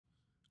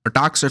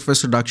Attack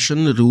surface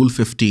reduction rule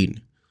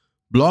 15.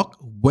 Block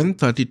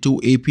Win32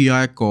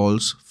 API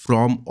calls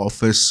from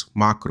Office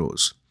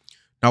macros.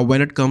 Now, when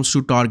it comes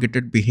to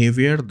targeted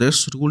behavior,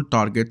 this rule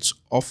targets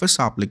Office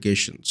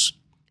applications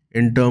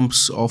in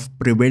terms of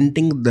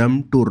preventing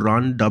them to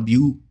run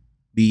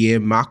WBA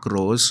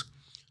macros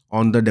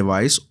on the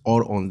device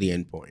or on the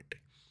endpoint.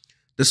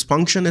 This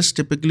function is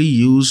typically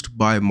used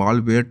by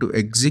malware to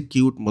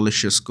execute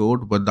malicious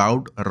code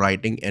without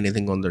writing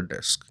anything on the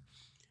disk.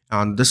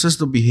 And this is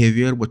the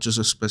behavior which is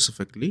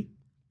specifically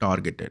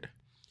targeted.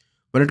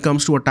 When it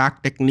comes to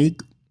attack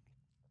technique,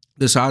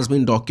 this has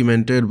been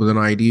documented with an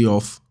ID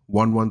of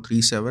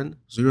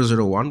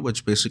 1137001,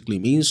 which basically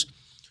means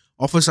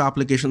Office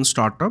application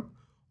startup,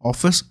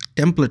 Office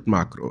template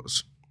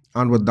macros.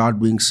 And with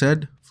that being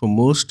said, for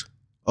most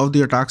of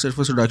the attack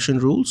surface reduction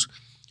rules,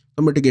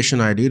 the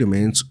mitigation ID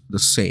remains the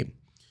same.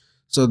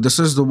 So this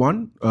is the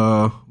one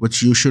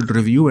which you should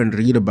review and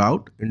read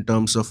about in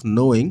terms of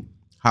knowing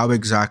how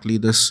exactly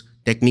this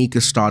technique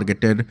is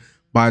targeted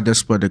by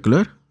this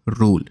particular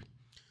rule.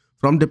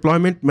 From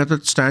deployment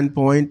method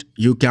standpoint,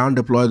 you can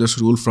deploy this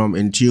rule from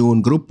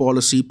Intune, Group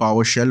Policy,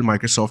 PowerShell,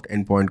 Microsoft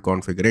Endpoint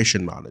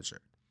Configuration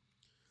Manager.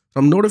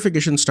 From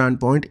notification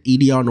standpoint,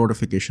 EDR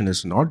notification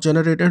is not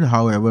generated.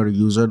 However,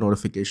 user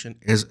notification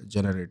is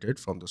generated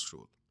from this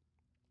rule.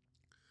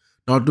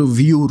 Now, to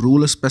view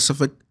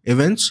rule-specific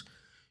events,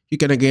 you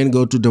can again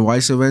go to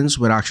device events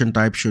where action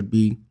type should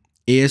be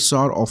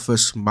ASR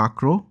Office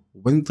macro,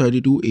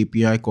 Win32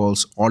 API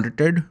calls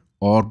audited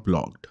or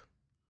blocked.